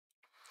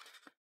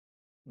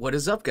What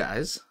is up,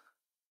 guys?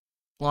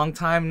 Long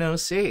time no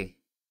see.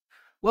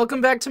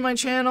 Welcome back to my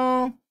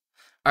channel.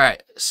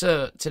 Alright,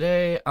 so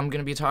today I'm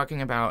going to be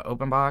talking about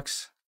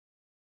openbox.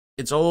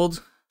 It's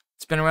old.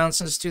 It's been around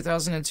since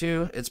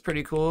 2002. It's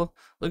pretty cool.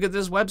 Look at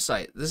this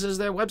website. This is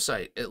their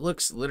website. It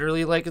looks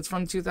literally like it's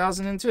from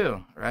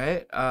 2002,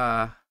 right?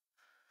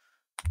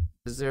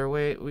 Is there a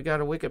way? We got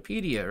a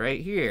Wikipedia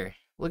right here.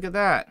 Look at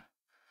that.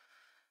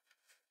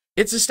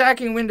 It's a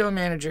stacking window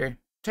manager,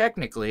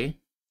 technically.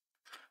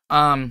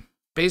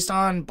 Based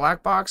on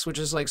Blackbox, which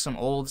is like some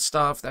old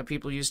stuff that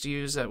people used to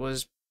use that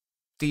was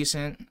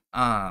decent.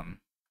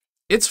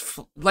 It's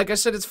like I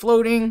said, it's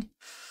floating.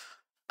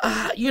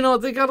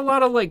 They got a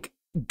lot of like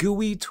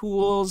GUI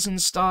tools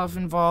and stuff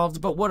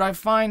involved. But what I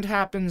find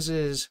happens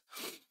is,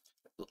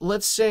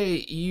 let's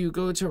say you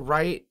go to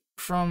write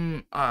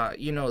from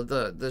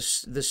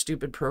the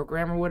stupid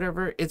program or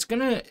whatever, it's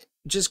gonna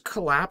just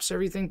collapse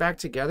everything back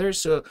together.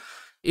 So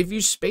if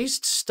you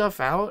spaced stuff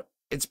out,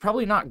 it's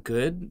probably not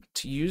good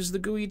to use the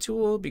GUI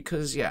tool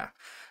because, yeah.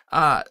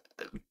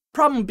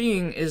 Problem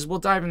being is we'll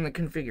dive in the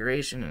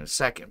configuration in a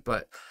second,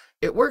 but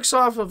it works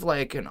off of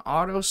like an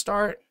auto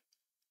start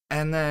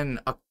and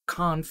then a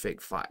config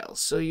file.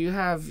 So you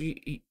have,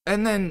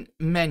 and then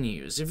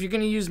menus. If you're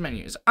going to use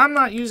menus, I'm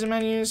not using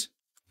menus.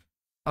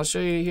 I'll show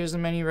you. Here's the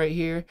menu right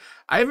here.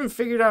 I haven't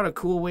figured out a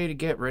cool way to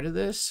get rid of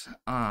this.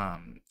 I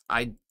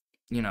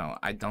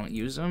don't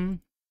use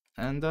them,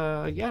 and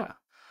yeah.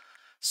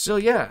 So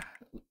yeah,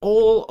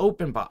 old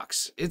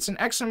openbox. It's an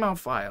XML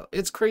file.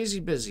 It's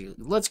crazy busy.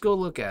 Let's go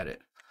look at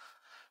it.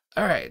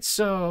 All right,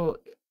 so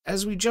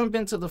as we jump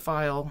into the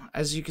file,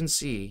 as you can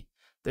see,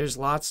 there's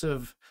lots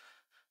of,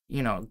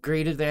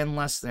 greater than,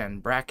 less than,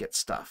 bracket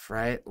stuff,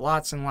 right?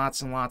 Lots and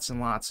lots and lots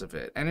and lots of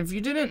it. And if you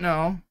didn't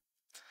know,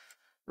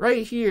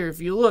 right here,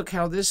 if you look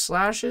how this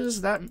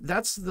slashes,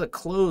 that's the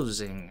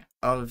closing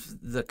of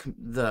the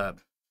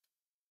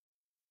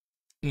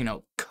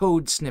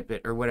code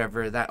snippet or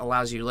whatever that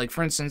allows you, like,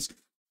 for instance,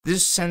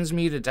 this sends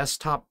me to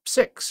desktop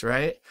 6,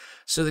 right?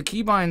 So the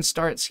keybind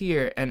starts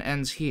here and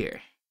ends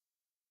here.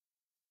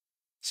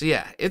 So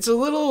yeah, it's a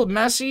little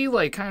messy,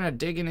 like, kind of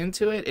digging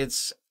into it.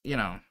 It's,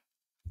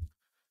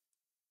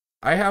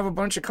 I have a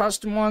bunch of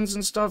custom ones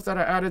and stuff that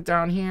I added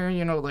down here,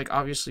 like,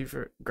 obviously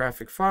for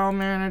graphic file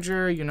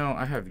manager,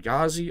 I have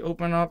Yazi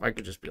open up. I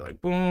could just be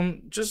like,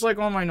 boom, just like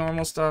all my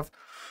normal stuff.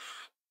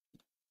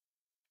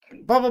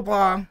 Blah, blah,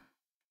 blah.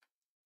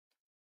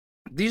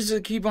 These are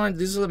the keybinds.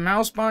 These are the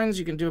mouse binds.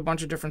 You can do a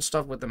bunch of different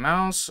stuff with the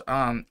mouse.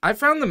 I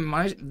found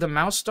the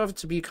mouse stuff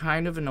to be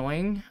kind of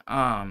annoying.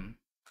 I'm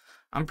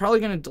probably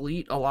going to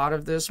delete a lot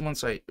of this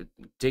once I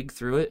dig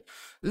through it.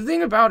 The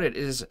thing about it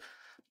is,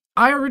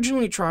 I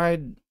originally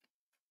tried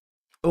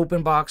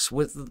openbox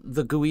with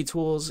the GUI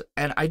tools,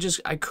 and I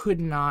could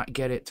not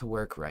get it to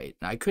work right.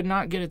 I could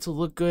not get it to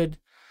look good.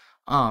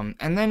 And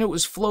then it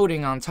was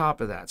floating on top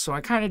of that, so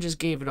I kind of just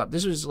gave it up.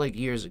 This was like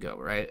years ago,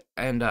 right?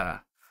 And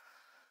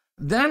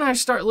then I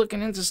start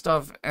looking into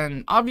stuff,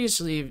 and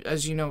obviously,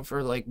 as you know,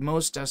 for like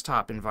most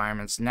desktop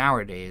environments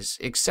nowadays,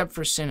 except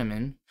for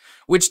Cinnamon,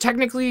 which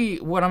technically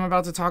what I'm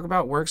about to talk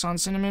about works on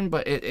Cinnamon,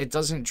 but it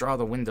doesn't draw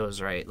the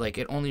windows right. Like,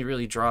 it only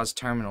really draws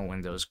terminal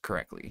windows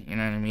correctly. You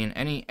know what I mean?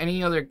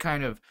 Any other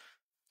kind of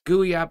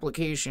GUI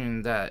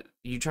application that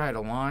you try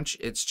to launch,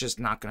 it's just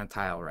not going to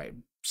tile right.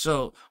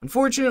 So,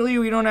 unfortunately,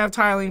 we don't have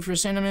tiling for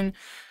Cinnamon.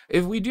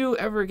 If we do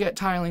ever get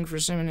tiling for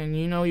Cinnamon,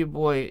 your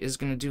boy is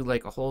going to do,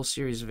 like, a whole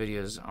series of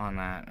videos on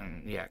that.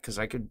 And, yeah, because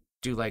I could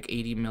do, like,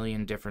 80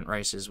 million different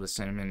rices with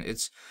Cinnamon.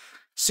 It's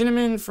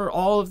Cinnamon for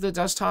all of the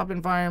desktop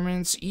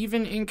environments,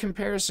 even in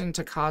comparison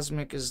to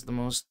Cosmic is the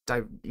most,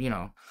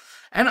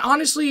 And,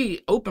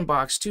 honestly,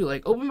 openbox, too.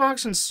 Like,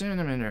 openbox and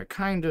Cinnamon are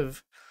kind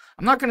of...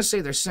 I'm not going to say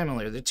they're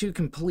similar. They're two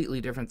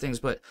completely different things,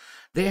 but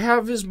they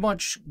have as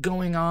much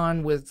going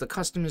on with the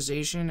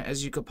customization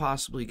as you could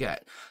possibly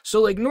get.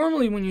 So, like,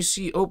 normally when you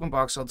see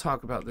openbox, I'll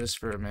talk about this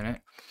for a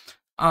minute.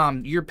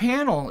 Your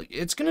panel,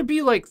 it's going to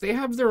be like they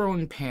have their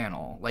own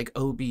panel, like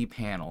OB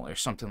panel or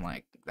something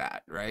like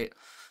that, right?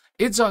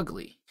 It's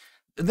ugly.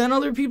 Then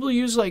other people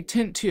use, like,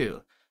 Tint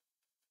 2.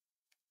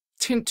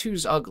 Tint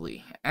 2's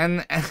ugly.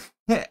 And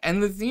the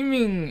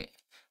theming...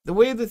 The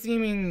way the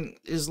theming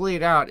is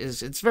laid out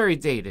is, it's very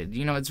dated,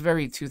 it's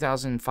very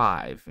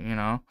 2005,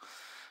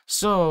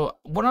 So,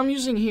 what I'm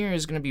using here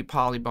is going to be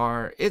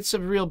polybar. It's a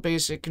real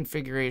basic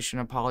configuration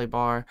of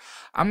polybar.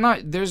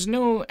 There's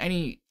no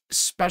any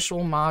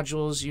special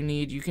modules you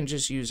need. You can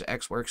just use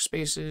X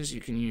workspaces,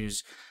 you can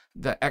use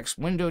the X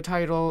window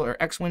title, or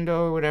X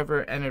window, or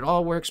whatever, and it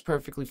all works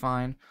perfectly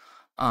fine.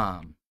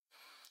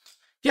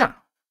 Yeah.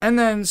 And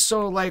then,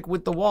 so, like,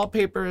 with the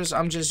wallpapers,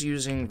 I'm just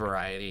using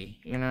variety,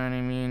 you know what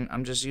I mean?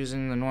 I'm just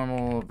using the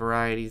normal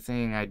variety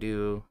thing I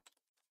do,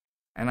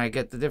 and I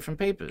get the different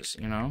papers,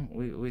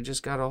 We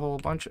just got a whole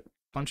bunch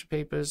of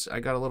papers.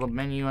 I got a little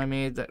menu I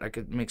made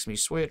that makes me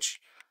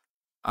switch.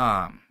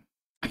 Yeah.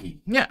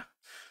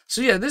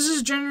 So, yeah, this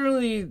is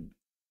generally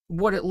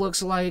what it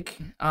looks like.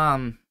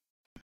 What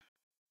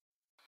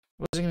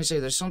was I going to say?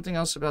 There's something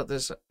else about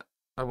this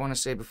I want to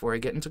say before I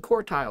get into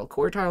cortile.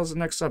 Cortile is the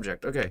next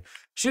subject. Okay,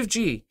 Shift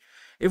G.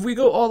 If we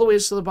go all the way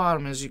to the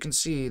bottom, as you can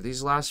see,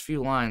 these last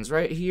few lines,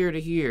 right here to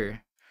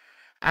here.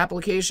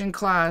 Application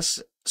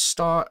class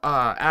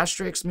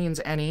asterisk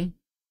means any.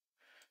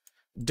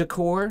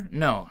 Decor,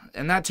 no.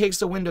 And that takes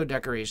the window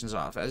decorations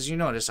off. As you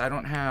notice, I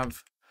don't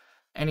have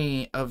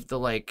any of the,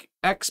 like,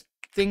 X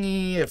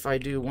thingy. If I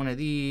do one of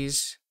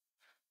these,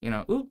 you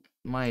know, oop,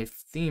 my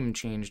theme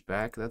changed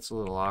back. That's a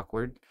little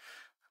awkward.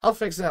 I'll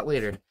fix that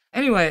later.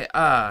 Anyway,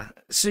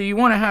 so you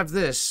want to have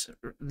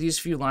these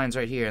few lines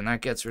right here, and that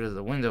gets rid of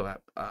the window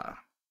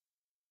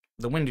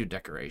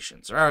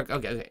decorations.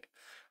 Okay.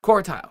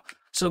 Cortile.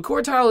 So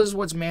cortile is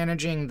what's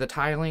managing the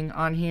tiling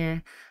on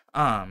here.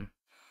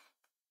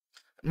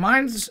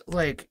 Mine's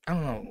like, I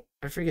don't know,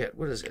 I forget,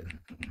 what is it?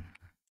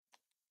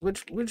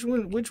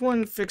 Which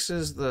one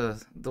fixes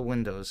the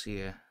windows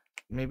here?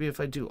 Maybe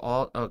if I do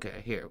all,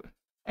 okay, here.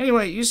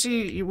 Anyway, you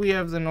see we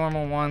have the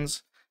normal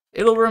ones.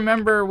 It'll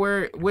remember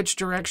which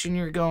direction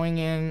you're going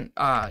in,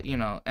 you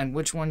know, and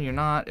which one you're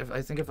not.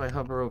 I think if I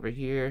hover over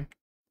here,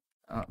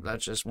 oh,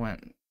 that just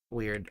went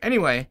weird.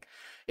 Anyway,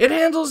 it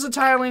handles the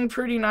tiling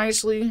pretty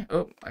nicely.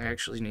 Oh, I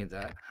actually need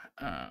that.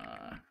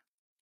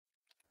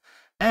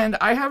 And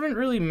I haven't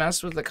really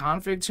messed with the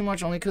config too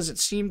much, only because it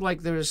seemed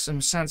like there was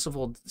some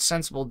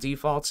sensible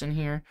defaults in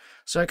here.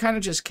 So I kind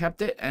of just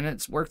kept it, and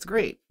it's worked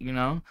great, you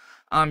know?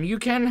 You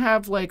can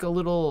have like a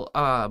little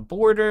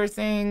border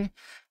thing,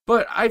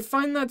 but I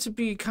find that to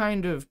be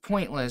kind of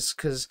pointless,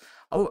 because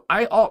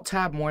I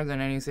alt-tab more than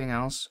anything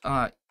else.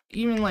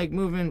 Even like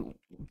moving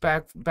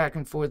back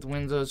and forth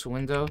window to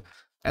window.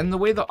 And the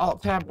way the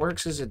alt-tab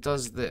works is it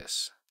does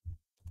this.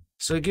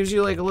 So it gives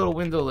you like a little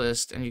window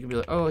list, and you can be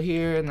like, oh,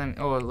 here, and then,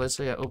 oh, let's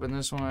say I open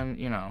this one,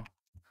 you know,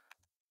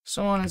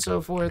 so on and so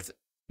forth.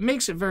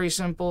 Makes it very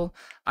simple.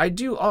 I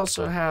do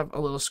also have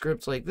a little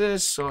script like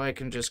this, so I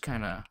can just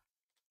kind of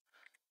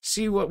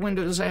see what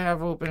windows I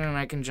have open, and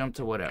I can jump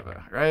to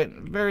whatever, right?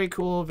 Very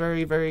cool,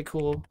 very, very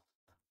cool.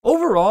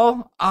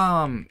 Overall,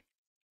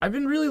 I've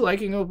been really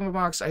liking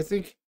openbox. I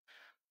think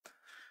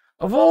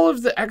of all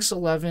of the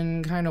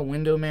X11 kind of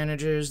window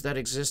managers that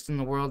exist in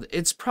the world,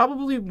 it's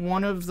probably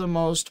one of the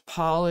most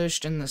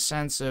polished in the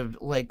sense of,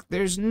 like,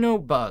 there's no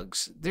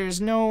bugs.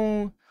 There's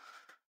no,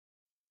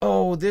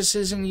 oh, this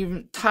isn't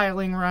even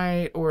tiling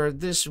right, or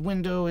this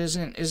window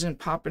isn't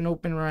popping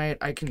open right.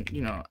 I can,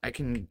 you know, I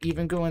can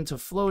even go into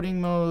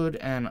floating mode,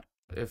 and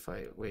if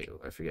I, wait,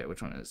 I forget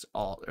which one is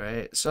alt,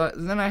 right? So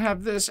then I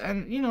have this,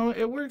 and, you know,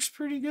 it works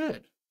pretty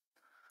good.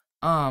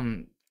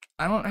 I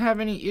don't have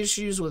any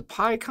issues with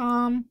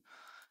picom.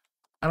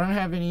 I don't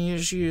have any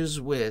issues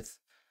with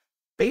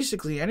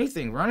basically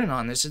anything running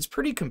on this. It's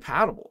pretty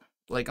compatible.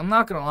 Like, I'm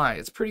not gonna lie,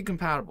 it's pretty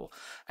compatible.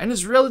 And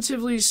it's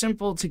relatively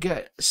simple to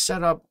get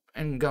set up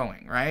and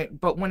going, right?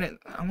 But when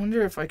I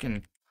wonder if I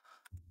can,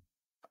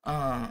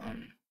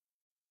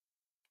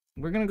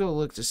 we're gonna go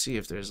look to see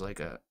if there's like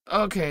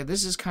okay,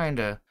 this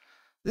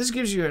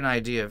gives you an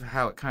idea of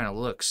how it kind of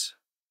looks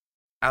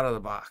out of the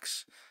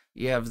box.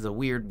 You have the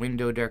weird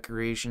window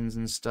decorations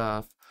and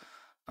stuff.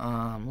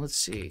 Let's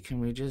see, can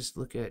we just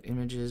look at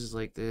images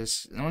like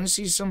this? I want to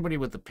see somebody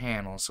with the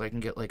panel so I can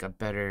get like a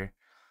better,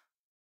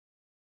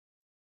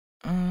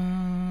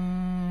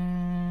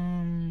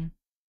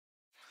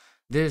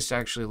 this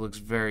actually looks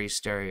very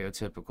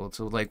stereotypical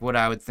to like what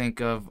I would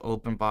think of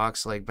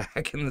openbox like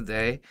back in the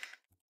day.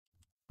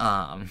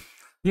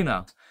 You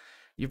know,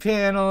 your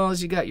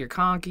panels, you got your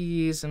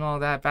conkeys and all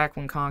that. Back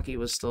when Conky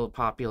was still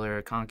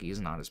popular, Conky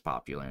is not as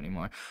popular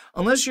anymore.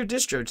 Unless you're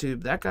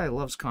DistroTube, that guy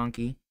loves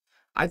Conky.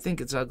 I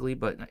think it's ugly,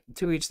 but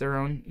to each their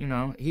own, you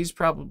know. He's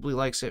probably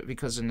likes it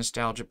because of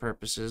nostalgia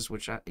purposes,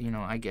 which I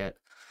get.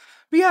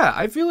 But yeah,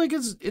 I feel like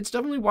it's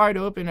definitely wide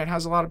open. It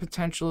has a lot of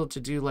potential to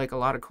do like a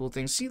lot of cool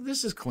things. See,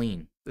 this is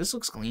clean. This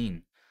looks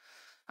clean.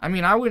 I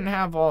mean, I wouldn't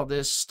have all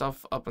this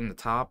stuff up on the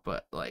top,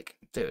 but like,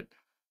 dude,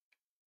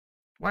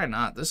 why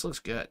not? This looks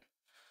good.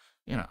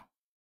 You know.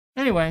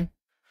 Anyway,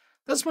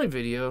 that's my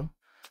video.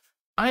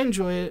 I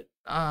enjoy it.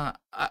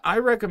 I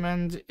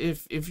recommend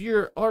if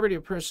you're already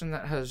a person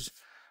that has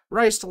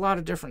riced a lot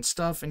of different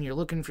stuff and you're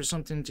looking for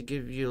something to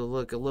give you a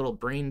little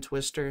brain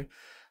twister,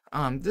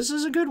 this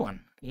is a good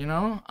one, you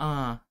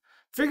know.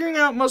 Figuring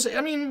out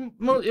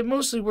it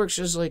mostly works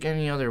just like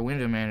any other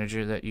window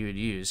manager that you would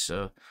use.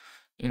 So,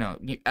 you know,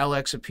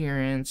 LX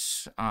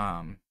appearance,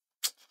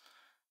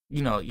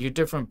 you know, your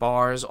different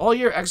bars, all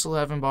your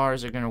X11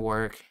 bars are gonna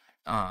work.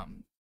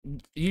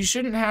 You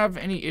shouldn't have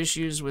any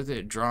issues with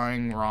it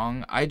drawing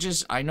wrong. I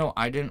know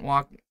I didn't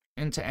walk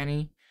into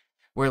any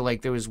where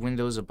like there was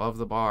windows above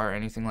the bar or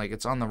anything. Like,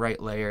 it's on the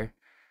right layer.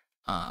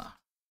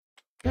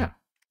 Yeah.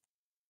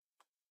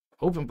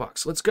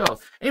 Openbox, let's go.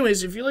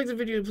 Anyways, if you like the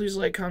video, please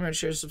like, comment,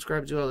 share,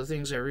 subscribe, do all the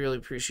things. I really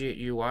appreciate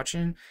you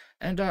watching,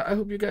 and I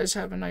hope you guys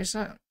have a nice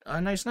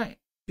night.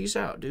 Peace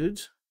out,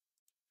 dudes.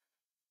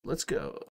 Let's go.